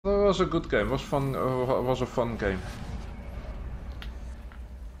was a good game. Was fun. Was a fun game.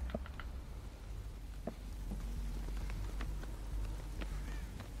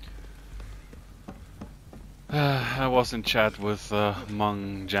 I was in chat with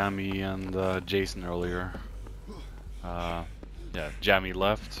Mung, Jammy, and Jason earlier. Yeah, Jammy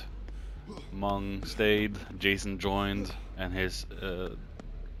left, Mung stayed, Jason joined, and his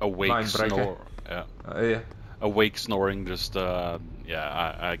awake snore. Yeah. Awake snoring. Just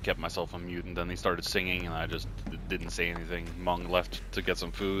yeah, I kept myself on mute, and then he started singing, and I just didn't say anything. Mung left to get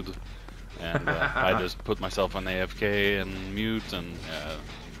some food, and I just put myself on AFK and mute, and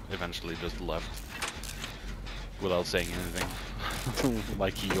eventually just left. Without saying anything,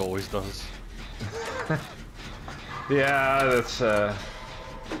 like he always does. Yeah, that's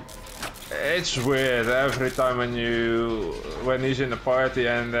it's weird every time when he's in a party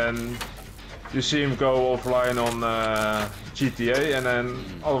and then you see him go offline on GTA and then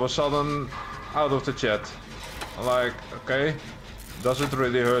all of a sudden out of the chat. Like, okay, does it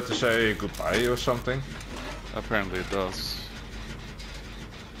really hurt to say goodbye or something? Apparently it does.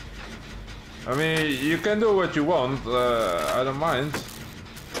 I mean, you can do what you want, I don't mind,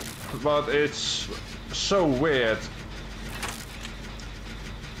 but it's so weird.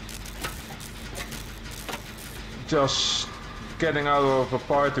 Just getting out of a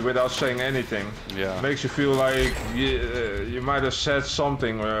party without saying anything. Yeah. Makes you feel like you might have said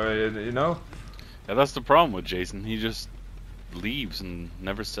something, you know? Yeah, that's the problem with Jason. He just leaves and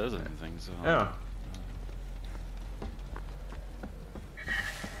never says anything. So. Yeah.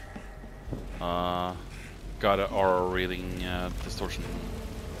 Got an aura reading distortion.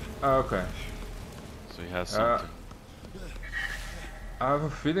 Okay. So he has something. I have a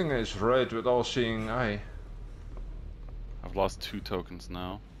feeling it's right with all-seeing eye. I've lost 2 tokens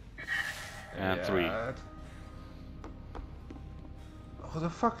now. And 3. What the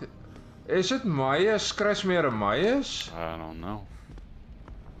fuck? Is it Myers? Scratch me a Myers? I don't know.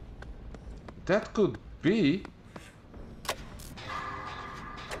 That could be.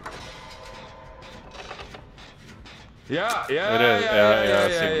 Yeah, yeah, it is.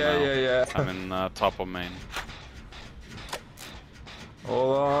 Yeah. I'm in top of main.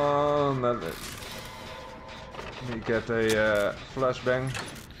 Hold on, let me get a flashbang.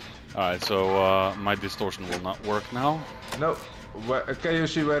 Alright, so my distortion will not work now. No, can you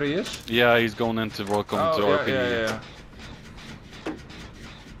see where he is? Yeah, he's going into welcome to RP. Yeah.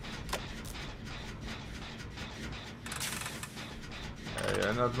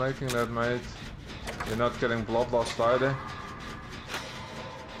 You're not making that, mate. You're not getting bloodlust either.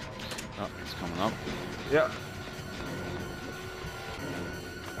 Oh, he's coming up. Yeah.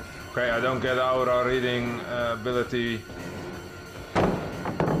 Okay, I don't get aura reading ability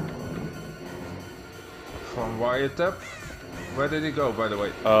from wiretap. Where did he go, by the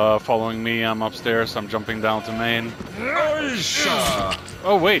way? Following me, I'm upstairs. I'm jumping down to main. Nice!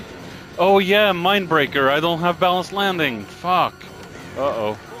 Oh wait. Oh yeah, Mindbreaker. I don't have balanced landing. Fuck.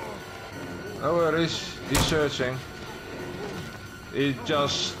 Uh-oh. No worries, he's searching. He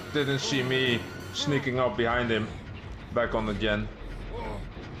just didn't see me sneaking up behind him, back on the gen.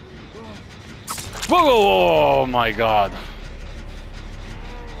 Whoa! Oh my god.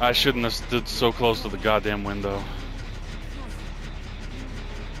 I shouldn't have stood so close to the goddamn window.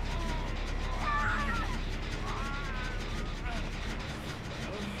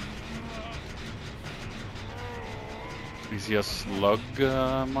 Is he a slug,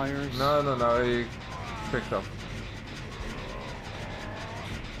 Myers? No, he picked up.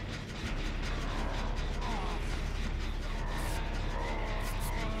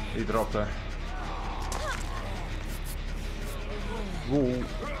 He dropped there. Woo.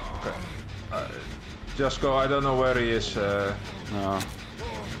 Okay. Just go, I don't know where he is. No.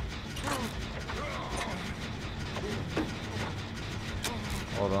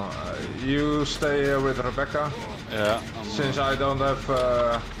 Hold on. You stay here with Rebecca. Yeah. Since I don't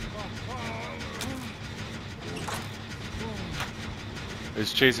have...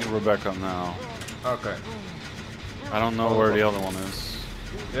 He's chasing Rebecca now. Okay. I don't know where the other one is.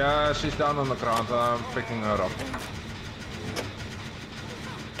 Yeah, she's down on the ground. I'm picking her up.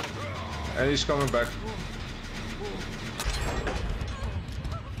 And he's coming back.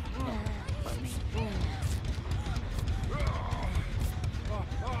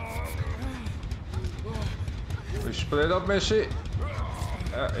 We split up, Missy.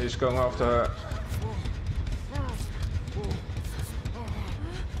 Yeah, he's going after her.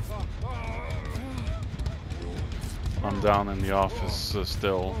 I'm down in the office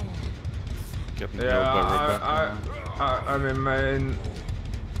still. Getting killed by Rebecca. I'm in main.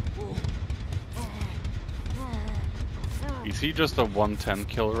 He's he just a 110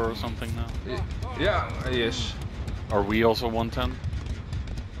 killer or something now? Yeah, he is. Are we also 110?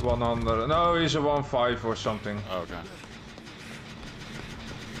 100. No, he's a 1.5 or something. Okay.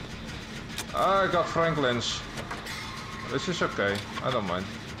 I got Franklin's. This is okay. I don't mind.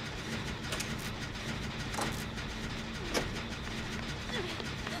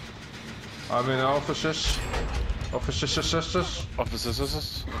 I'm in offices. Offices.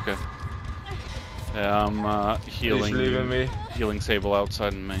 Okay. Yeah, I'm healing. He's leaving me. Healing Sable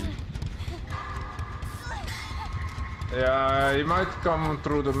outside in main. Yeah, he might come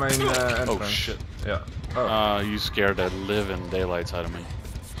through the main entrance. Oh shit. Yeah. Oh. You scared the living daylights out of me.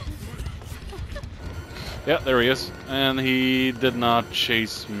 Yeah, there he is. And he did not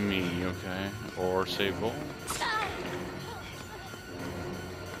chase me, okay. Or Sable.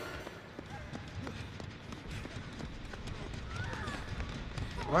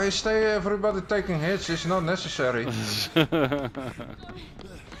 Why stay everybody taking hits? It's not necessary.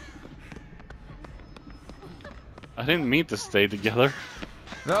 I didn't mean to stay together.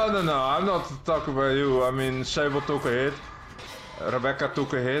 No, I'm not talking about you. I mean, Sable took a hit. Rebecca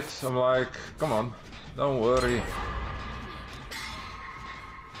took a hit. I'm like, come on, don't worry.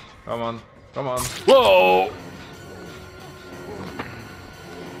 Come on. Whoa!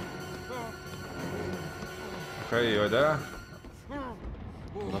 Okay, you're there.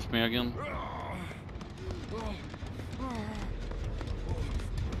 Left me again.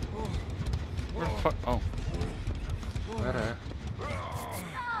 Where the fuck? Oh. Where the heck?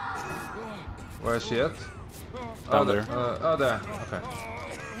 Where's he at? Down there. Oh, there. Okay.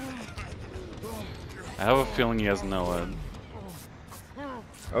 I have a feeling he has no head.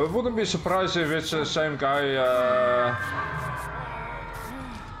 I wouldn't be surprised if it's the same guy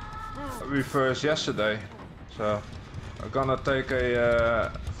we first yesterday. So I'm gonna take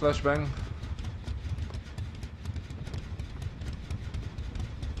a flashbang.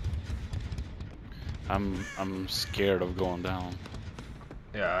 I'm scared of going down.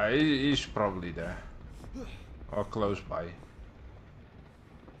 Yeah, he's probably there. Or close by.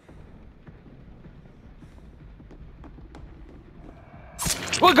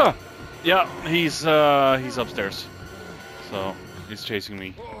 Wugga! Yeah, he's upstairs. So he's chasing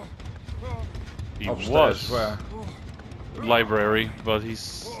me. He Upstairs, was where? library, but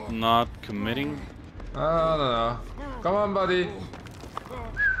he's not committing. No. Come on, buddy.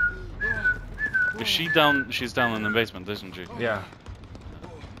 Is she down? She's down in the basement, isn't she? Yeah.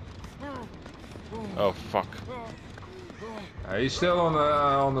 Oh fuck. He's still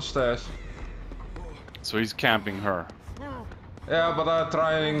on the stairs. So he's camping her. Yeah, but I'm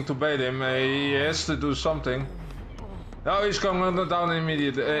trying to bait him. He has to do something. No, he's coming down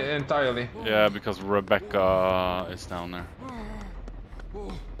immediately, entirely. Yeah, because Rebecca is down there.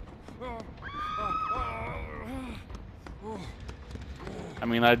 I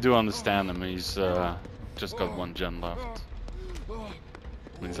mean, I do understand him. He's just got one gen left.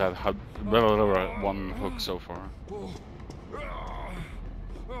 He's had one hook so far.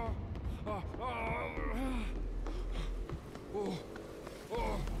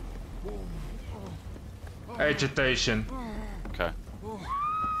 Agitation. Okay.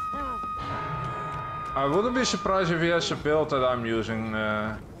 I wouldn't be surprised if he has a build that I'm using.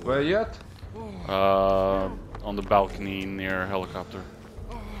 Where yet? On the balcony near helicopter.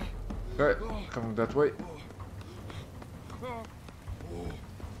 Okay, coming that way.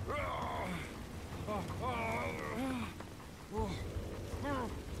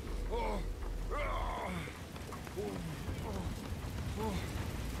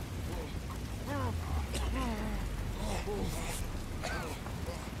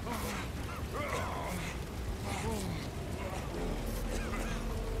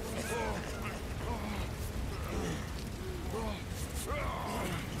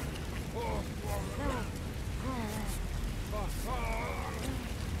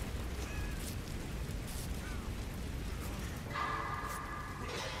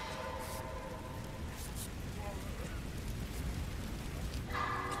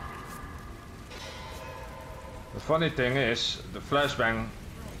 The funny thing is, the flashbang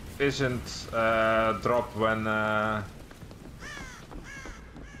isn't dropped when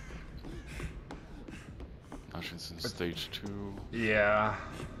She's in stage 2. Yeah,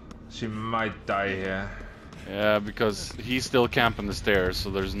 she might die here. Yeah, because he's still camping the stairs, so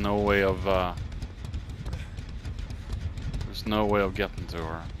there's no way of getting to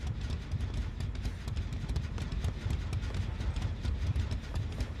her.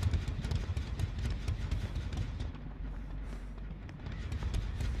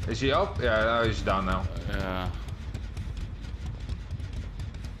 Is he up? Yeah, no, he's down now. Yeah.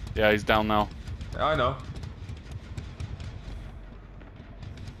 Yeah, he's down now. I know.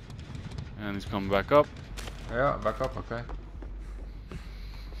 And he's coming back up. Yeah, back up, okay.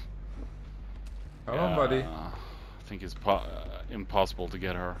 Come on, buddy. I think it's impossible to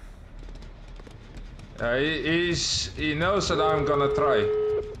get her. He knows that I'm gonna try.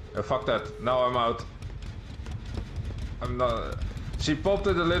 Fuck that. Now I'm out. I'm not. She popped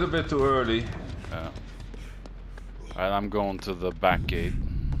it a little bit too early. Yeah. Alright, I'm going to the back gate.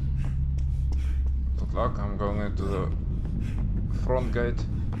 Good luck. I'm going into the front gate.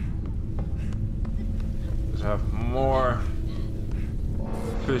 Just have more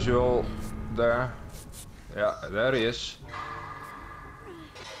visual there. Yeah, there he is.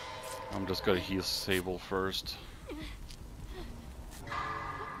 I'm just gonna heal Sable first.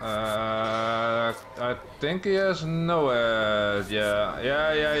 I think he has no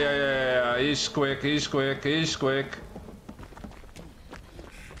yeah. He's quick.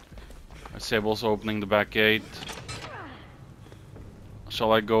 Sable's opening the back gate.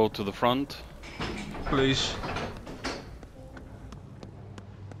 Shall I go to the front? Please.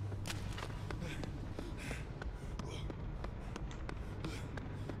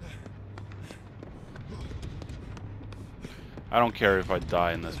 I don't care if I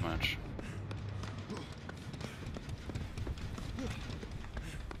die in this match.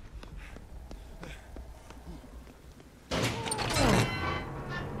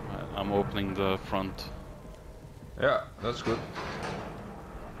 I'm opening the front. Yeah, that's good.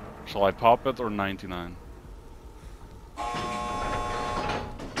 Shall I pop it or 99?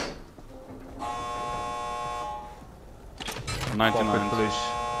 Pop it, please.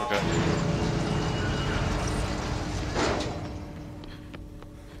 Okay.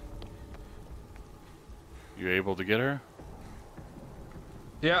 You able to get her?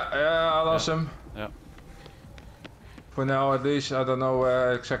 Yeah, I lost him. Yeah. For now, at least. I don't know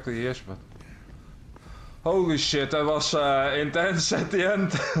where exactly he is, but holy shit, that was intense at the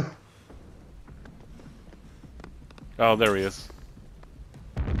end. Oh, there he is.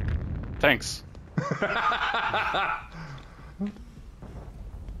 Thanks.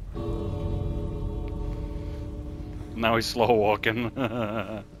 Now he's slow walking.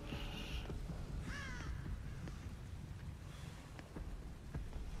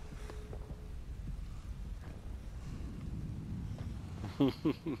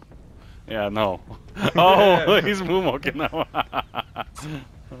 Yeah, no. Oh, he's moonwalking now.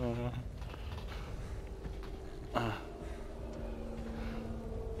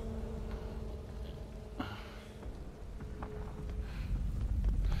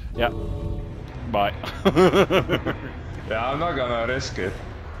 Yeah. Bye. Yeah, I'm not gonna risk it.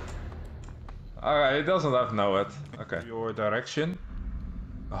 Alright, it doesn't have know it. Okay. Your direction.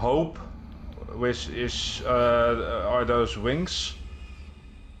 Hope, which is are those wings,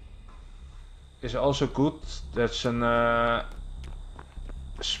 is also good. That's an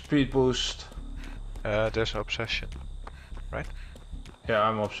speed boost. There's obsession, right? Yeah,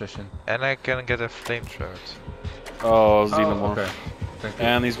 I'm obsession. And I can get a flamethrower. Oh, Xenomorph. Okay. Thank you.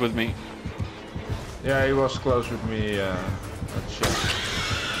 And he's with me. Yeah, he was close with me. That's shit.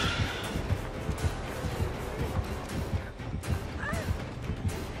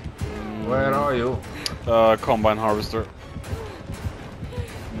 Where are you? Combine Harvester.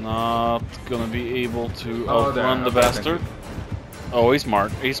 Not gonna be able to outrun the bastard. Oh, he's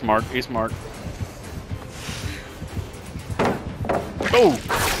smart. He's smart. He's smart. Oh!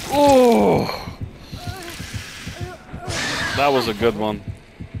 Oh! That was a good one.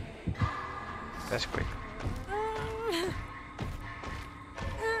 That's quick.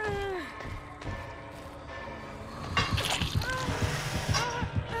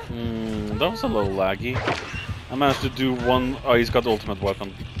 That was a little laggy. I managed to do one. Oh, he's got the ultimate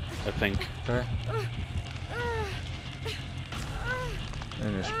weapon, I think. Okay.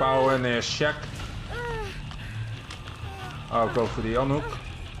 And there's power and there's Shaq. I'll go for the unhook.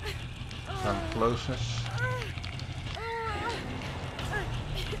 I'm closest.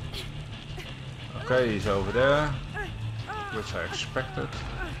 Okay, he's over there, which I expected.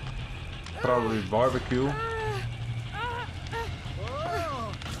 Probably barbecue.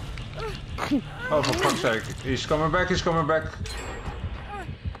 Oh, for fuck's sake. He's coming back, he's coming back.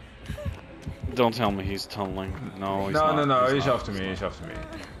 Don't tell me he's tunneling. No, he's not. No, he's not. after me, he's after me.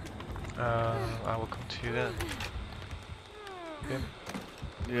 I will come to you then. Okay.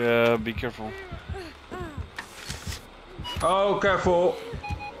 Yeah, be careful. Oh, careful!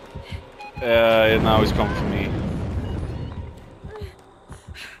 Now he's coming for me.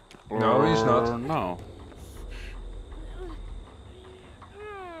 No, he's not. No.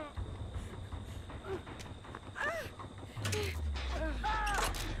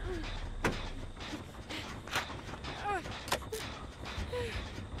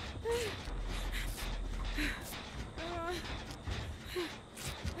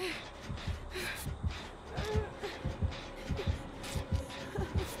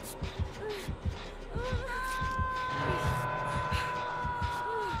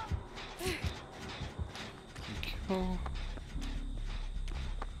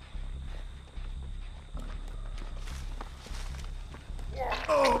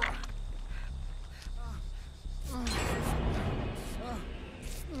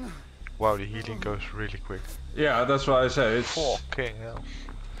 Wow, the healing goes really quick. Yeah, that's why I say it's. Fucking hell.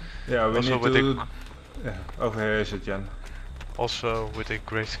 Yeah, we Also need with to. Yeah, over here is it, Jen? Also with a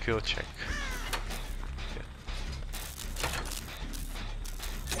great skill check.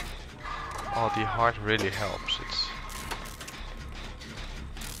 Oh, the heart really helps. It's.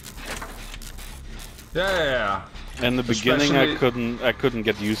 Yeah. In the beginning, I couldn't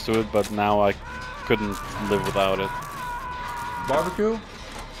get used to it, but now I couldn't live without it. Barbecue?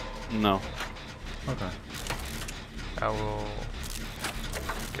 No. Okay. I will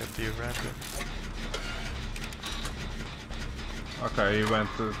get the random. Okay, you went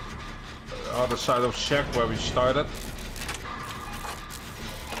to the other side of shack where we started.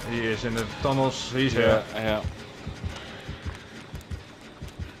 He is in the tunnels. He's here. Yeah.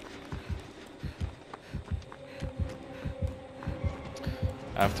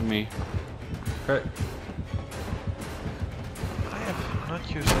 After me. Okay. I have not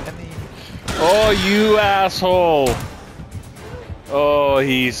used any. Oh, you asshole! Oh,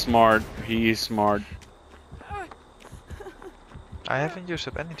 he's smart. He's smart. I haven't used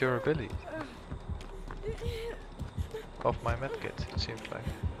up any durability of my medkit, it seems like.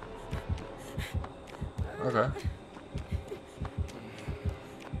 Okay.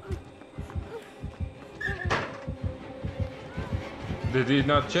 Did he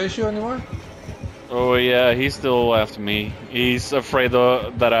not chase you anymore? Oh yeah, he's still after me. He's afraid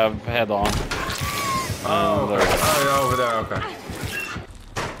that I've head on. Oh, okay. Oh, yeah, over there, okay.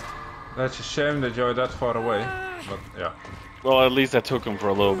 That's a shame that you're that far away, but yeah. Well, at least I took him for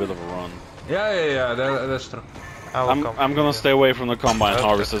a little bit of a run. Yeah, that's true. I'm gonna stay away from the combine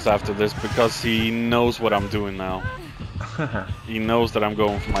harvesters after this because he knows what I'm doing now. He knows that I'm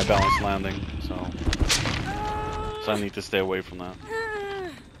going for my balanced landing, so I need to stay away from that.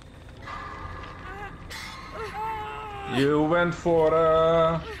 You went for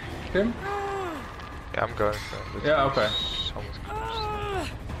him? Yeah, I'm going for it. Yeah, okay. Someone's close.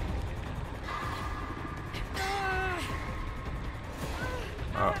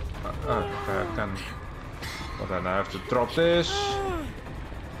 Okay, I can. But then I have to drop this.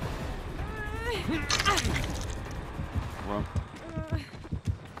 Well,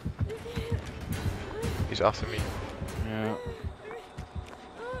 He's after me. yeah.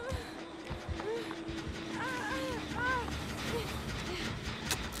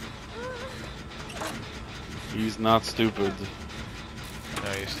 He's not stupid. No,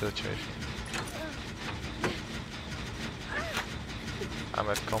 he's still chasing. I'm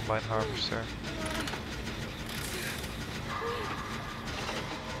at combine harvester.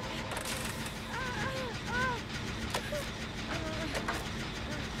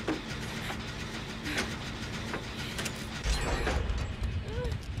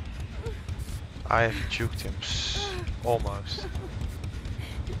 I have juked him almost.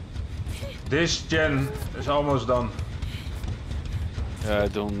 This gen is almost done. Yeah, I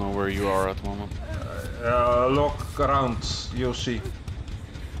don't know where you are at the moment. Look around, you'll see.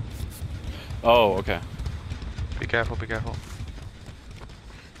 Oh, okay. Be careful, be careful.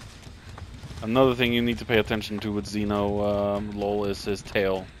 Another thing you need to pay attention to with Xeno LOL is his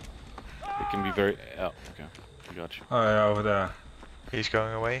tail. It can be very... Oh, okay. I got you. Oh yeah, over there. He's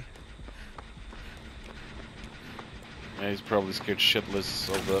going away. Yeah, he's probably scared shitless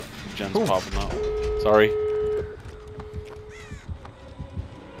of the gens popping out. Sorry.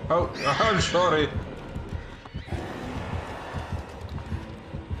 Oh, I'm sorry.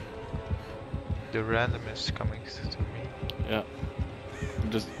 The random is coming to me. Yeah.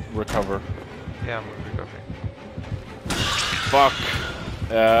 Just recover. Yeah, I'm recovering. Fuck.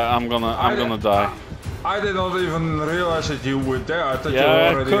 I'm gonna die. I did not even realize that you were there. I thought you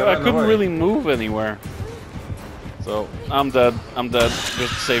Yeah, already I ran couldn't away. really move anywhere. So, I'm dead. I'm dead.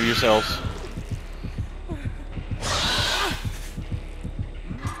 Just save yourselves.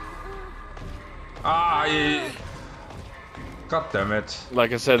 God damn it.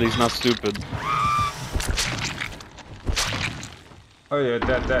 Like I said, he's not stupid. Oh yeah,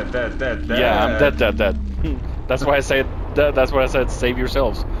 dead. Yeah, I'm dead. That's why I said that's why I said save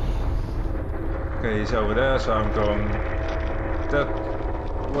yourselves. Okay, he's over there, so I'm going that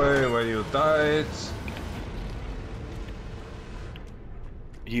way where you died.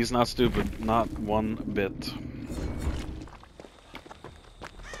 He's not stupid, not one bit.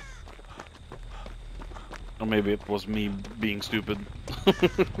 Or maybe it was me being stupid.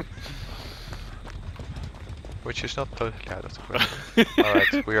 Which is not totally out of the question.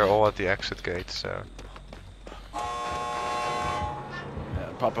 Alright, we are all at the exit gate, so...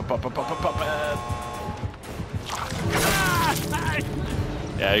 Pop it, pop it, pop it, pop it.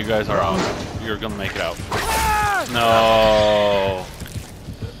 Yeah, you guys are out. You're gonna make it out. No.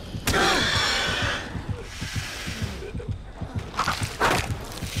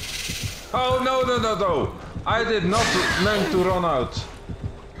 Oh no no no no! I did not meant to run out.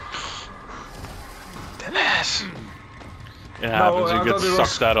 Dennis! It happens, you get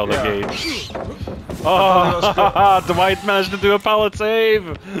sucked out of the gauge. Oh! Dwight managed to do a pallet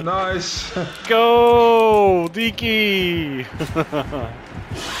save! Nice! Go! Deaky!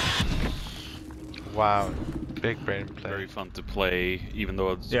 Wow, big brain play. Very fun to play, even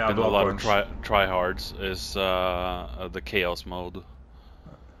though it's Yeah, been a lot of Bloodborne. tryhards, is the Chaos mode.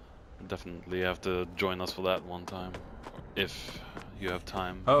 Definitely have to join us for that one time, if you have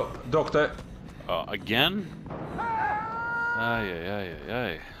time. Oh, doctor! Again? Ay, ay, ay, ay,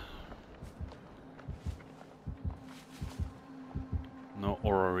 ay. No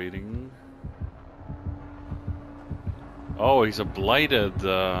aura reading. Oh, he's a blighted.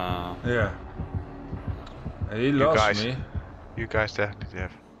 Yeah. He lost me. You guys definitely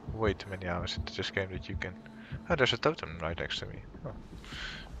have way too many hours into this game that you can. Oh, there's a totem right next to me. Oh.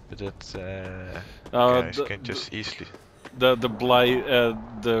 But that guys can just easily.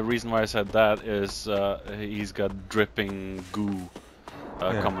 The reason why I said that is he's got dripping goo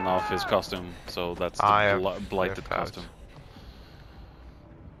coming off his costume, so that's the blighted costume.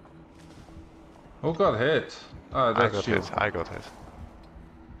 Who got hit? Oh, that's you. I got hit.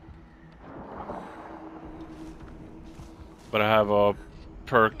 But I have a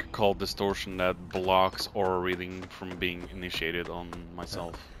perk called Distortion that blocks aura reading from being initiated on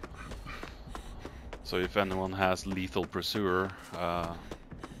myself. So if anyone has Lethal Pursuer,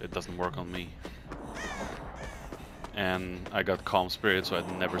 it doesn't work on me. And I got Calm Spirit, so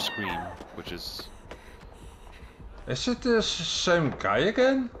I'd never scream, which is... Is it the same guy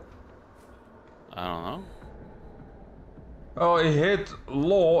again? I don't know. Oh, he hit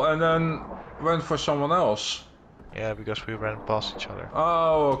Law and then went for someone else. Yeah, because we ran past each other.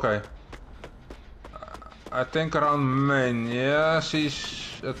 Oh, okay. I think around main. Yeah, she's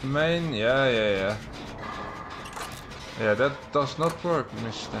at main. Yeah. Yeah, that does not work,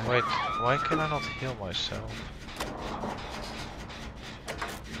 mister. Wait, why can I not heal myself?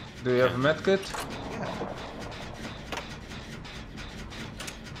 Do you have a medkit? Yeah.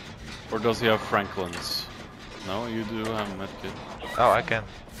 Or does he have Franklin's? No, you do have a medkit. Oh, I can.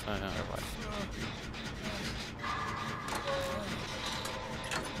 Yeah. Never mind.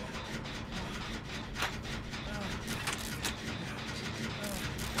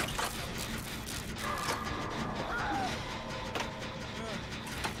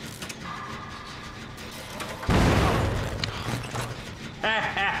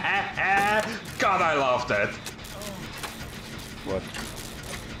 God, I love that. What?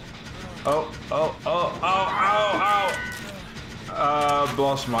 Oh.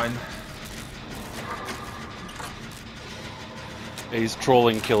 Blast mine. He's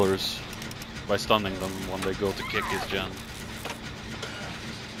trolling killers by stunning them when they go to kick his gen.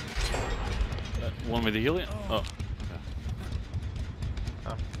 Want me to heal you? Oh. Okay.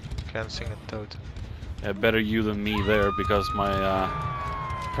 Oh, can't sing a totem. Yeah, better you than me there, because my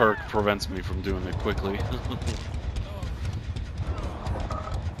perk prevents me from doing it quickly.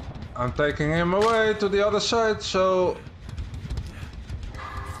 I'm taking him away to the other side, so...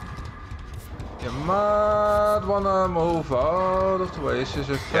 You might wanna move out of the way. Is this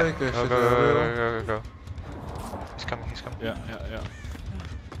a fake? Yeah. Is it a real? Go. He's coming. Yeah.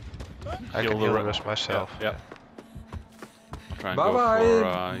 I can heal the rest myself. Yeah. Try and Bye go bye!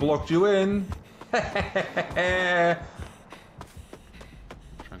 for, Blocked you in! Try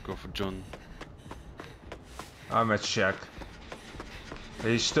and go for John. I'm at Shack.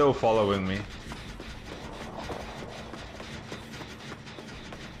 He's still following me.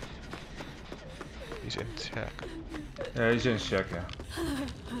 He's in check. Yeah, he's in Shack, yeah.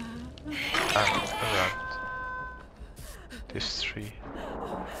 I'm around. This tree.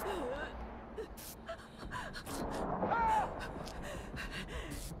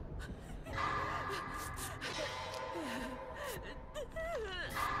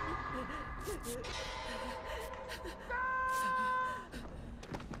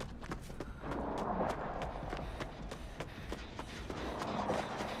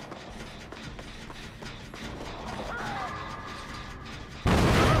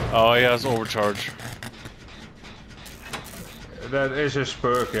 Oh, he has overcharge. That is his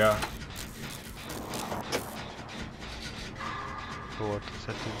perk, yeah. What does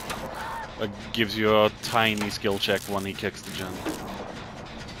that do? It gives you a tiny skill check when he kicks the gen.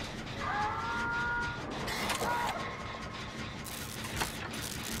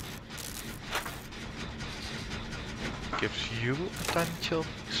 gives you a tiny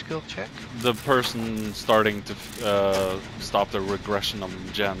skill check? The person starting to stop the regression of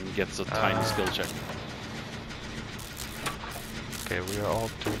Gen gets a tiny skill check. Okay, we are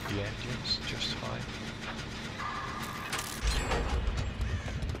all doing the engines just fine.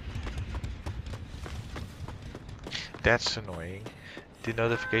 That's annoying. The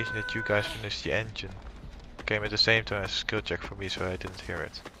notification that you guys finished the engine came at the same time as a skill check for me, so I didn't hear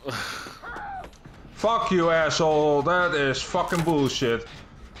it. Fuck you, asshole. That is fucking bullshit.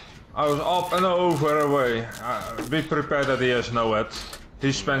 I was up and over away. Be prepared that he has no head.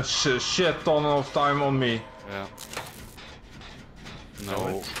 He spent shit ton of time on me. Yeah.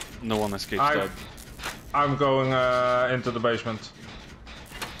 No one escapes dead. I'm going into the basement.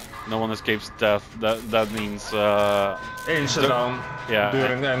 No one escapes death. That means Insta down. Yeah.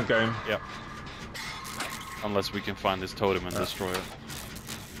 During the end game. Yeah. Unless we can find this totem and destroy it.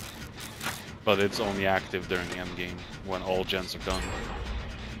 But it's only active during the end game when all gens are done.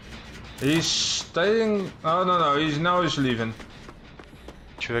 He's staying. Oh no, he's leaving.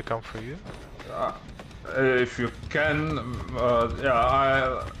 Should I come for you? If you can,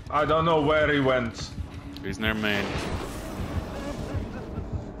 yeah. I don't know where he went. He's near main.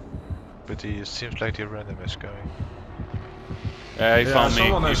 But it seems like the random is going. Yeah, he found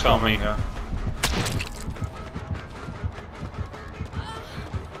me. He found me. Yeah.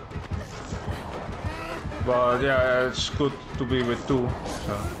 But yeah, it's good to be with two.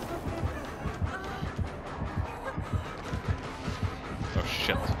 So. Oh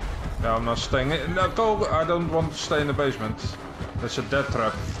shit. Yeah, I'm not staying in. No, go. I don't want to stay in the basement. That's a death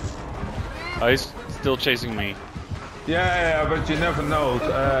trap. Oh, he's still chasing me. Yeah, but you never know.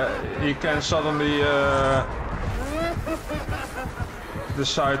 He can suddenly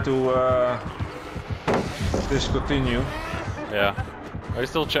decide to discontinue. Yeah. Are you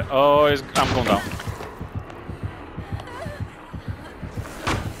still Oh, I'm going down.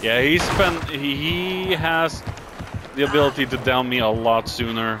 Yeah, he has the ability to down me a lot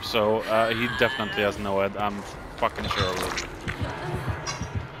sooner, so he definitely has no head. I'm fucking sure of it.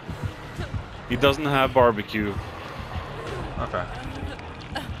 He doesn't have barbecue. Okay.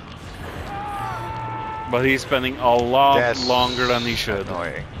 But he's spending a lot longer than he should.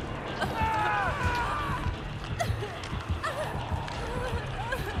 Annoying.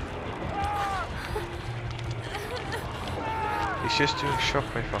 He's just doing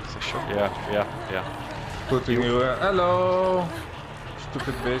shockwave after shockwave. Yeah. Putting you. Hello,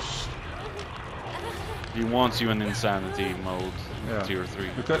 stupid bitch. He wants you in insanity mode, tier 3.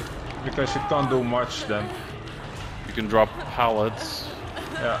 Because you can't do much then. You can drop pallets.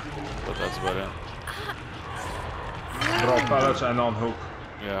 Yeah. But that's about it. Drop pallets and unhook.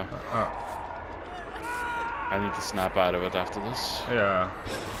 Yeah. I need to snap out of it after this. Yeah.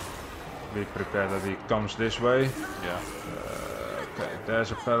 Be prepared that he comes this way. Yeah. Okay,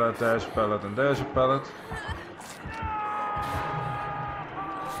 there's a pallet, and there's a pallet.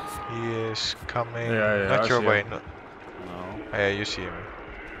 He is coming. Yeah, not your way. No. Oh, yeah, you see him.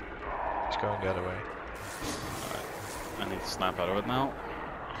 He's going the other way. I need to snap out of it now.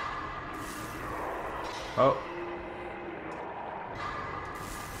 Oh.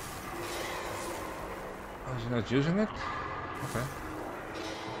 Is he not using it? Okay.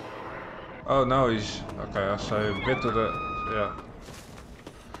 Oh no, he's okay. I say a bit to the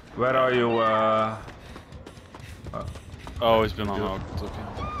Where are you? Oh, he's been unhooked. Okay.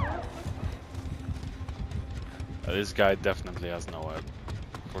 This guy definitely has no head,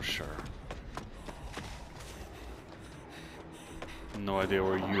 for sure. No idea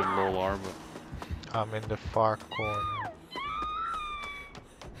where you and Lol are, but I'm in the far corner.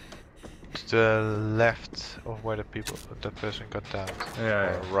 To the left of where the person got down.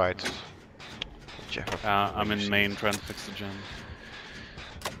 Yeah. Or right. I'm in main trying to fix the gen.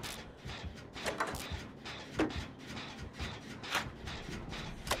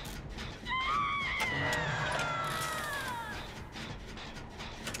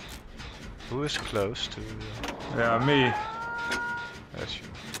 Who is close to? Yeah, me. That's you.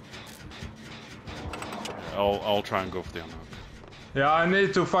 I'll try and go for the unhook. Yeah, I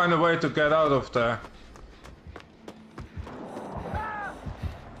need to find a way to get out of there.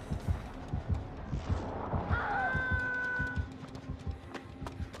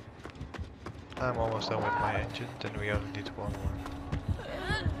 I'm almost done with my engine, then we only need one more.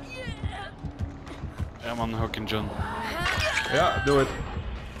 I'm unhooking Jun. Yeah, do it.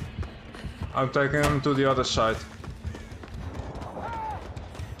 I'm taking him to the other side.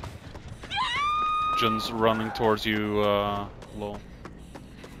 Jun's running towards you, Lol.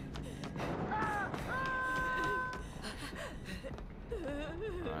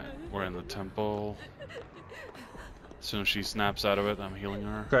 Right, we're in the temple. As soon as she snaps out of it, I'm healing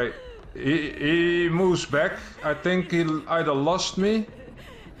her. Okay, he moves back. I think he either lost me.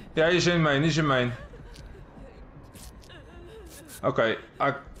 Yeah, he's in main, he's in main. Okay,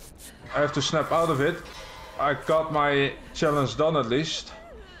 I have to snap out of it. I got my challenge done at least.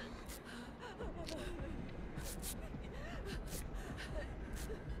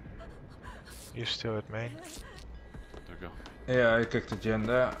 You're still at main. There you go. Yeah, I kicked the gen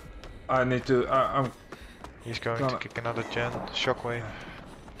there. I need to. I'm. He's going to kick another gen. Shockwave.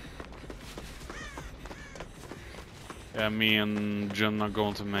 Yeah, me and Jun are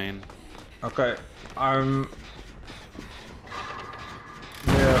going to main. Okay, I'm.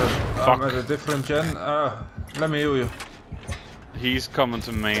 Yeah, I'm at a different gen. Let me heal you. He's coming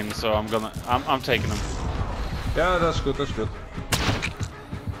to main, so I'm taking him. Yeah, that's good. That's good.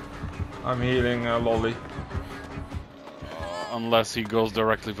 I'm healing Lolly. Unless he goes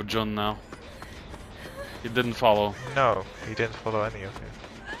directly for Jun now. He didn't follow. No, he didn't follow any of it.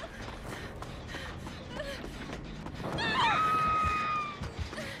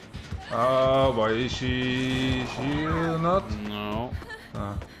 Why is she not? No.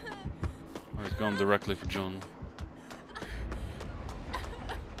 Oh. He's going directly for Jun.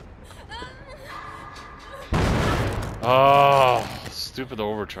 Oh, stupid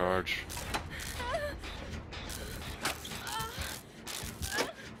overcharge.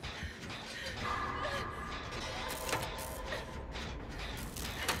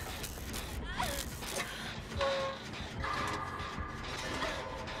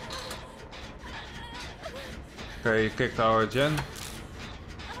 Okay, he kicked our gen.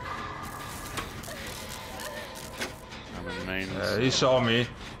 I'm in main. He saw me,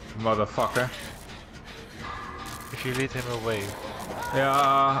 motherfucker. If you lead him away.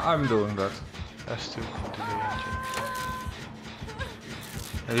 Yeah, I'm doing that. That's to the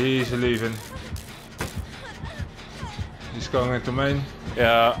engine. He's leaving. He's going into main.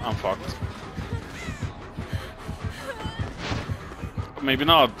 Yeah, I'm fucked. Maybe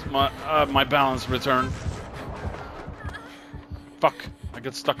not. My balance returned. Fuck! I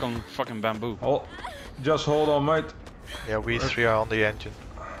get stuck on fucking bamboo. Oh, just hold on, mate. Yeah, we three are on the engine.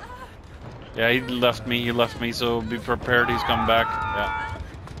 Yeah, he left me, so be prepared, he's coming back. Yeah.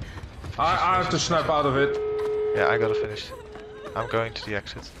 I have to snap out of it. Yeah, I gotta finish. I'm going to the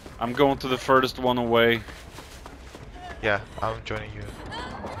exit. I'm going to the furthest one away. Yeah, I'm joining you.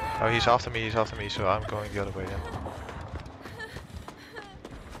 Oh, he's after me, so I'm going the other way then.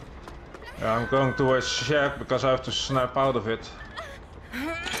 Yeah, I'm going towards shack because I have to snap out of it.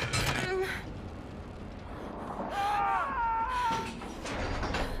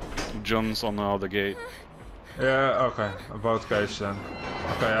 John's on the other gate. Yeah, okay. Both guys then.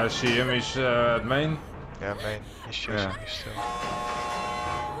 Okay, I see him. He's at main. Yeah, main. He's chasing me still.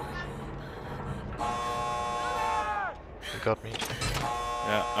 He got me.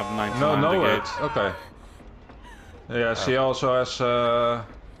 Yeah, I have 99 No, the wait. gate. Okay. Yeah, she also has.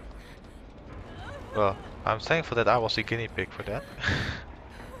 Well, I'm thankful that I was the guinea pig for that.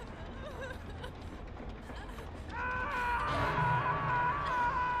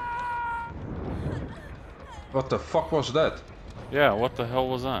 What the fuck was that? Yeah, what the hell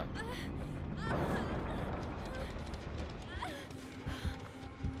was that?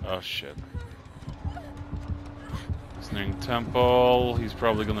 Oh shit. Sneering temple, he's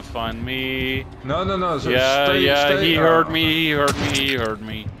probably gonna find me. No. So yeah, stay. He heard me.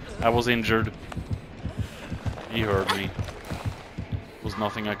 I was injured. He heard me. There was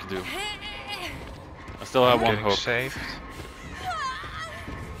nothing I could do. I still have one hook. Saved.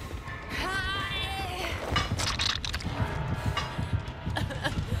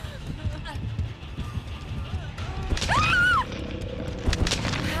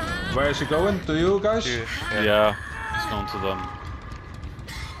 Where is he going? To you guys? Yeah, he's going to them.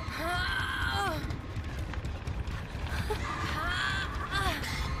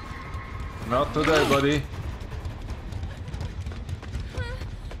 Not today, buddy.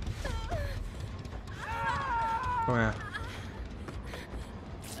 Come here.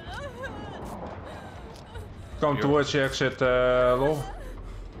 Come towards the exit, Lol.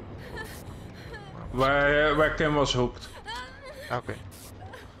 Where Kim was hooked. Okay.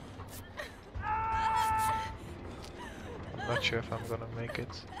 I'm not sure if I'm gonna make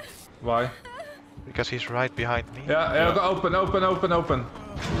it. Why? Because he's right behind me. Yeah. Open. I'm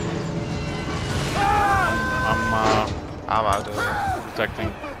out of it.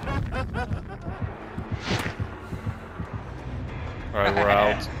 protecting. Alright, we're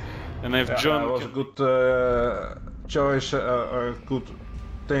out. And if John... That was a good choice, a good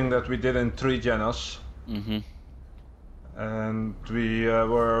thing that we did in 3 genos. And we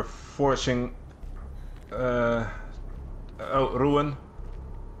were forcing Oh, ruin.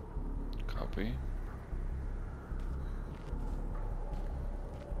 Copy.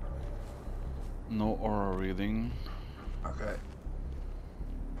 No aura reading. Okay.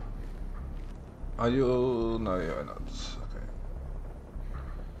 Are you? No, you're not. Okay.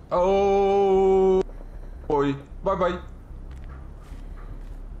 Oh boy. Bye bye.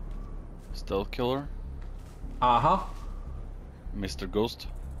 Stealth killer. Uh-huh. Mr. Ghost.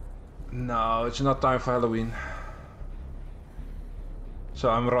 No, it's not time for Halloween. So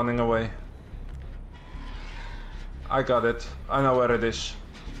I'm running away. I got it. I know where it is.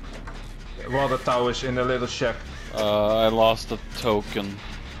 Water towers in the little shack. I lost a token.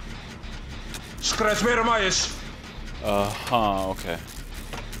 Scratch Myers! Okay.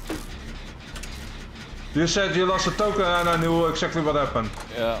 You said you lost a token and I knew exactly what happened.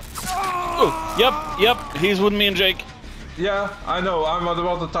 Yeah. Oh, yep, he's with me and Jake. Yeah, I know, I'm at the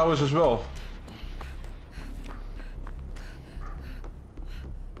water towers as well.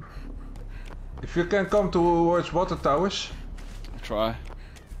 If you can come towards water towers. I'll try.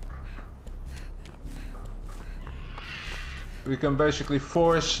 We can basically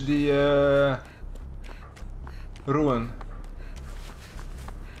force the ruin.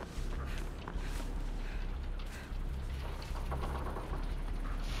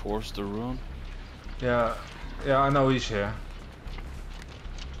 Force the ruin? Yeah, I know he's here.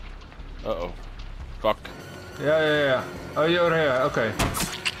 Uh-oh. Fuck. Yeah. Oh, you're here, okay.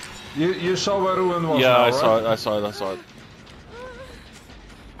 You saw where ruin was. Yeah, now, I saw it.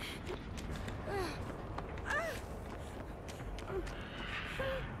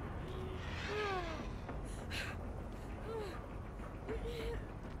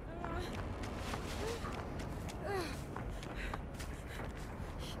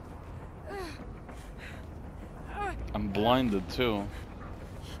 I'm blinded too.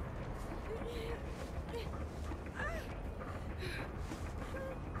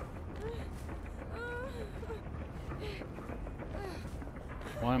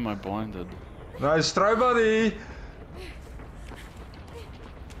 Why am I blinded? Nice try, buddy!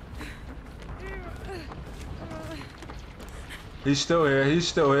 He's still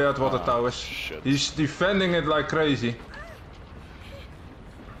here at water towers. Shit. He's defending it like crazy.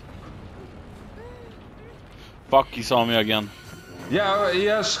 Fuck, he saw me again. Yeah, he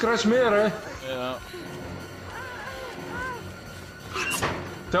has scratch mirror. Yeah.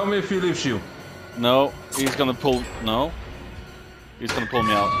 Tell me if he leaves you. No, he's gonna pull. No, he's gonna pull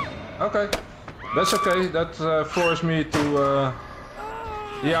me out. Okay, that's okay. That forced me to.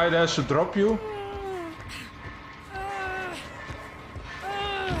 He either has to drop you.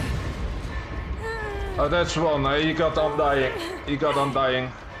 Oh, that's one. He got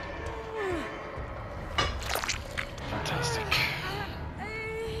undying. Fantastic.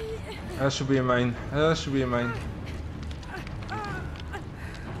 That should be a main.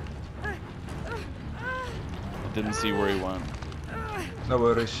 Didn't see where he went. No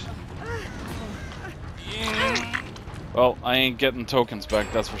worries. Well, I ain't getting tokens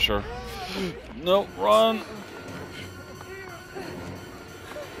back, that's for sure. No, run!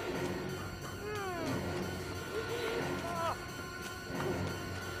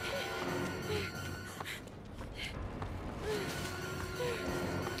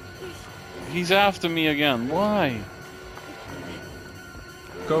 He's after me again, why?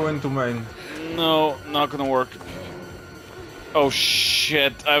 Go into main. No, not gonna work. Oh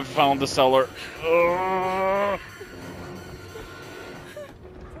shit, I've found the cellar.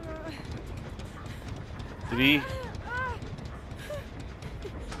 Did he?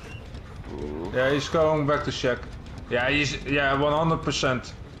 Yeah, he's going back to shack. Yeah,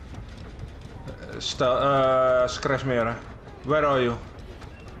 100%. Scratch mirror. Where are you?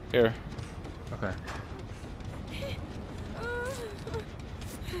 Here. Okay.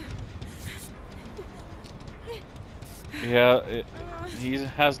 Yeah, he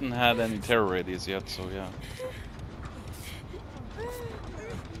hasn't had any terror radius yet, so yeah.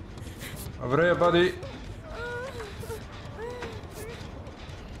 Over here, buddy.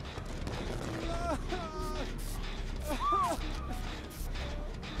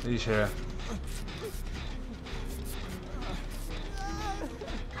 He's here.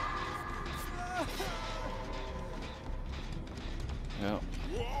 Yeah.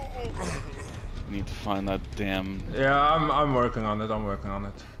 Need to find that damn. Yeah, I'm working on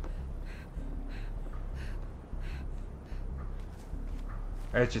it.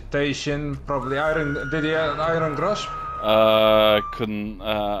 Agitation, probably iron. Did he have iron grasp? Couldn't.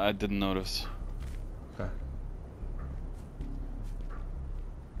 I didn't notice. Okay.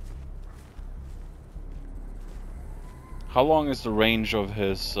 How long is the range of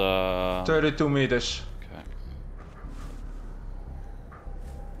his? 32 meters. Okay.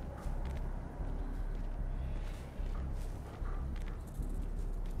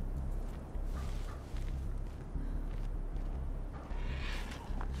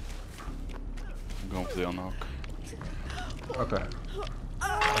 to the unhook. Okay.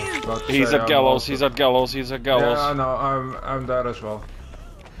 He's at gallows. He's at gallows. He's at gallows. Yeah, I know. I'm there as well.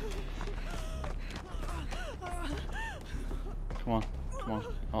 Come on, come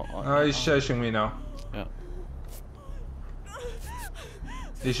on. He's chasing me now. Yeah.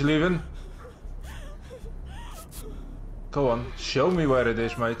 He's leaving. Go on, show me where it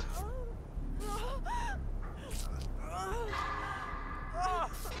is, mate.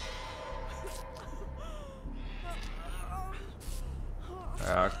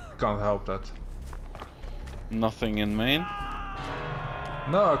 I can't help that. Nothing in main?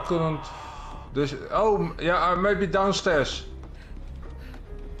 No, I couldn't. This. Oh, yeah, maybe downstairs.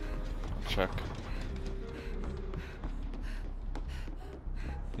 Check.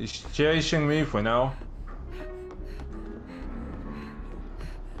 He's chasing me for now.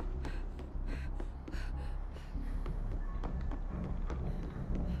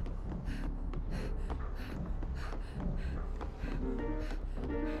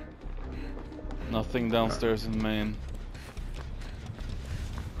 Nothing downstairs in main.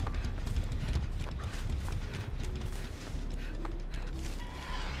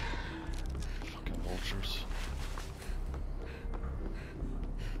 Fucking vultures.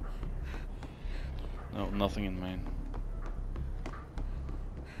 No, nothing in main.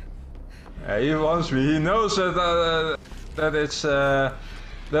 He wants me. He knows that that it's that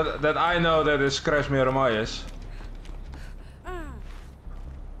I know that it's Crash Miramai's.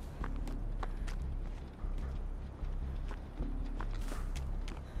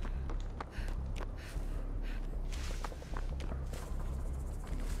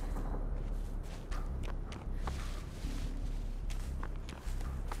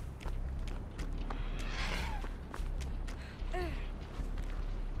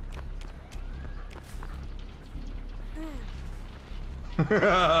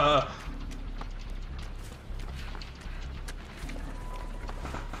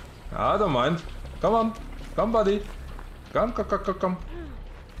 I don't mind. Come on. Come, buddy. Come.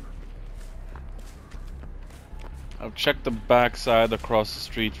 I've checked the backside across the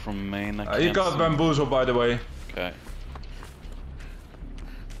street from main. You got bamboozled, by the way. Okay.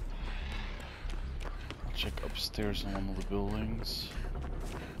 I'll check upstairs in one of the buildings.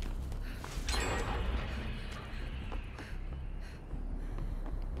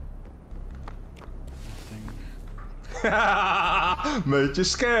 Mate, you're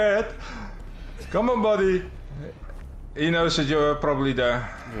scared. Come on, buddy. He knows that you're probably there.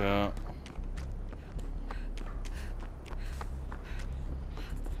 Yeah.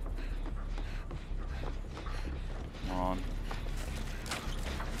 Come on.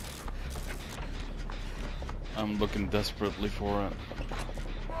 I'm looking desperately for it.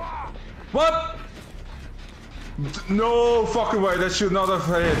 What? No fucking way, that should not have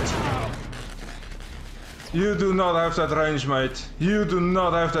hit. You do not have that range, mate. You do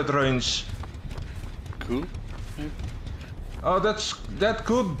not have that range. Cool. Maybe. Oh, that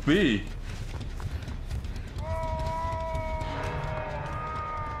could be.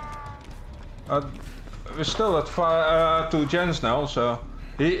 We're still at 2 gens now, so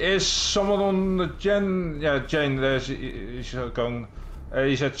he is someone on the gen. Yeah, Jane. He's going.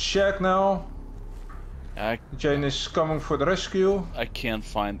 He's at Shack now. Jane is coming for the rescue. I can't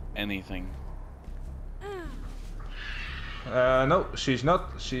find anything. No, she's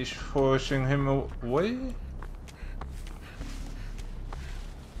not. She's forcing him away.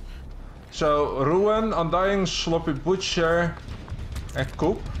 So, Ruin, Undying, Sloppy Butcher, and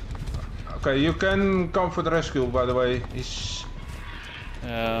Coop. Okay, you can come for the rescue, by the way. He's...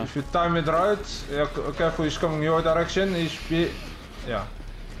 If you time it right, careful, he's coming your direction. Yeah.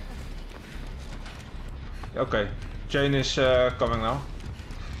 Okay, Jane is coming now.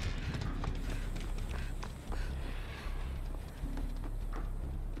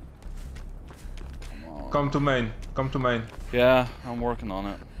 Come to main. Come to main. Yeah, I'm working on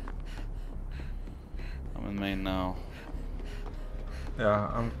it. I'm in main now. Yeah,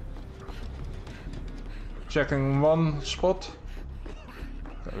 I'm checking one spot.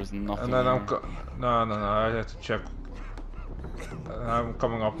 There's nothing. And then no, I have to check. I'm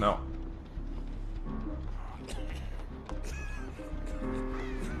coming up now.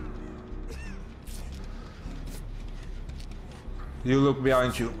 You look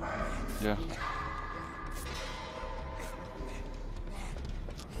behind you. Yeah.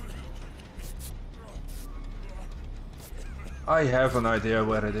 I have an idea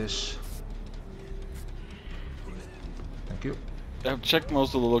where it is. Thank you. I've checked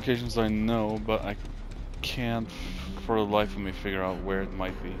most of the locations I know, but I can't for the life of me figure out where it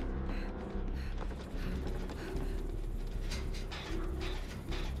might be.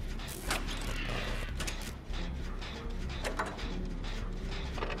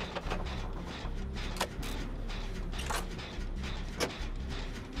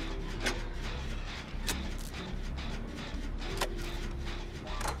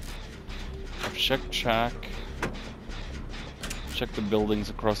 checked shack. Checked the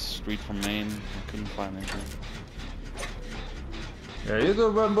buildings across the street from Main. I couldn't find anything. Yeah, you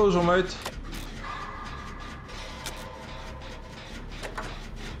do bamboozle, mate.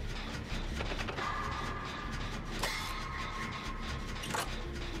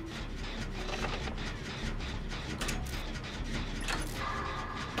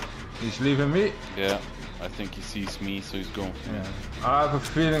 He's leaving me. Yeah, I think he sees me, so he's going for me. I have a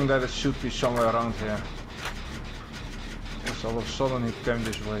feeling that it should be somewhere around here. Because all of a sudden he came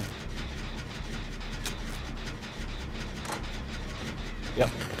this way. Yep.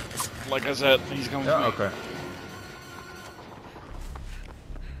 Like I said, he's coming for me. Okay.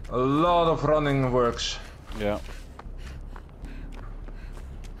 A lot of running works. Yeah.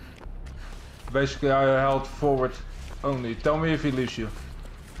 Basically I held forward only. Tell me if he leaves you.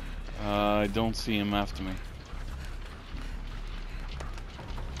 I don't see him after me.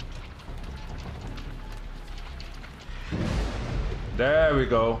 There we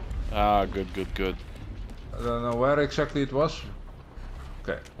go. Ah, good. I don't know where exactly it was.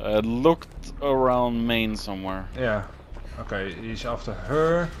 Okay. It looked around Main somewhere. Yeah. Okay, he's after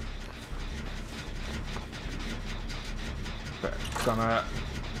her. Okay, gonna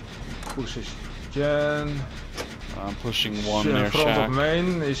push his gen. I'm pushing one He's near in front shack. of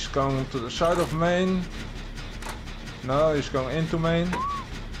Main. He's going to the side of Main. No, he's going into Main.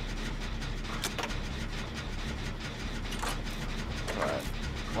 Right.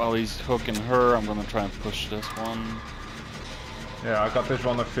 While he's hooking her, I'm gonna try and push this one. Yeah, I got this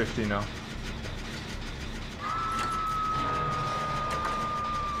one at 50 now.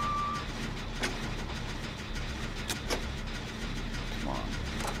 Come on.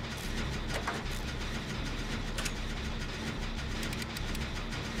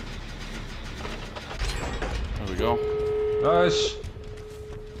 There we go. Nice.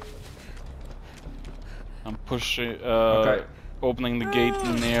 I'm pushing, Okay. opening the gate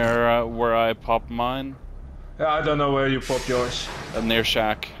near where I popped mine. Yeah, I don't know where you popped yours. Near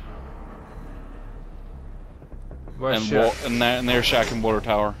shack. Where's Shack? And near shack and water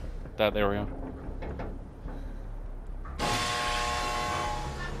tower. That area.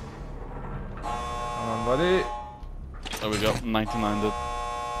 Come on, buddy. There we go. 99 did.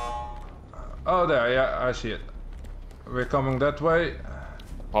 Oh, there. Yeah, I see it. We're coming that way.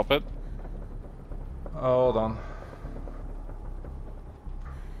 Pop it. Hold on.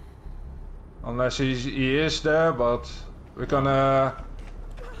 Unless he is there, but we're gonna...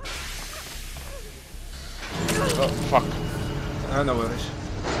 Oh, fuck. No worries.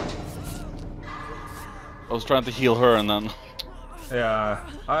 I was trying to heal her and then... Yeah,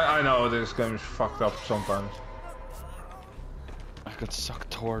 I know this game is fucked up sometimes. I got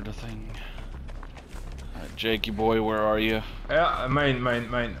sucked toward the thing. Jakey boy, where are you? Yeah, main.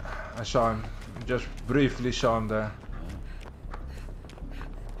 I saw him. Just briefly saw him there.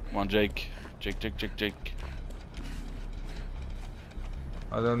 Come on, Jake. Jake.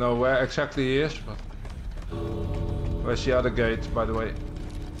 I don't know where exactly he is, but... Where's the other gate, by the way?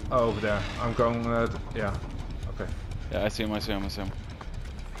 Oh, over there. I'm going... yeah. Okay. Yeah, I see him.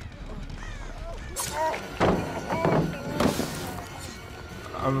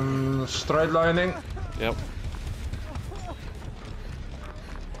 I'm straight lining. Yep.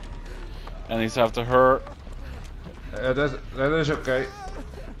 And he's after her. That is okay.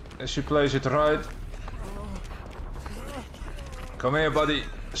 She plays it right. Come here, buddy.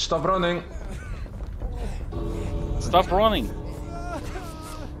 Stop running. Stop running.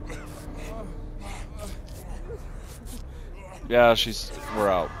 Yeah, we're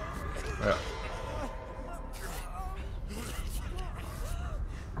out. Yeah.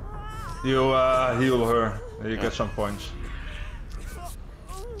 You heal her. You get some points.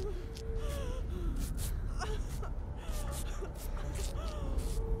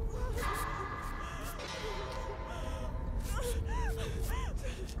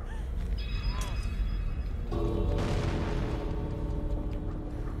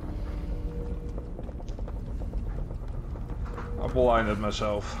 I blinded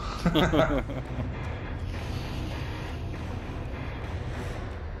myself.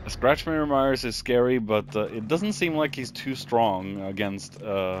 Scratchmere Myers is scary, but it doesn't seem like he's too strong against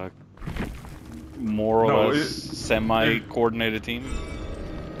more or less semi-coordinated team.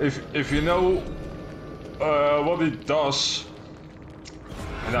 If you know what he does,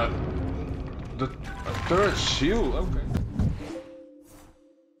 and the third shield, okay.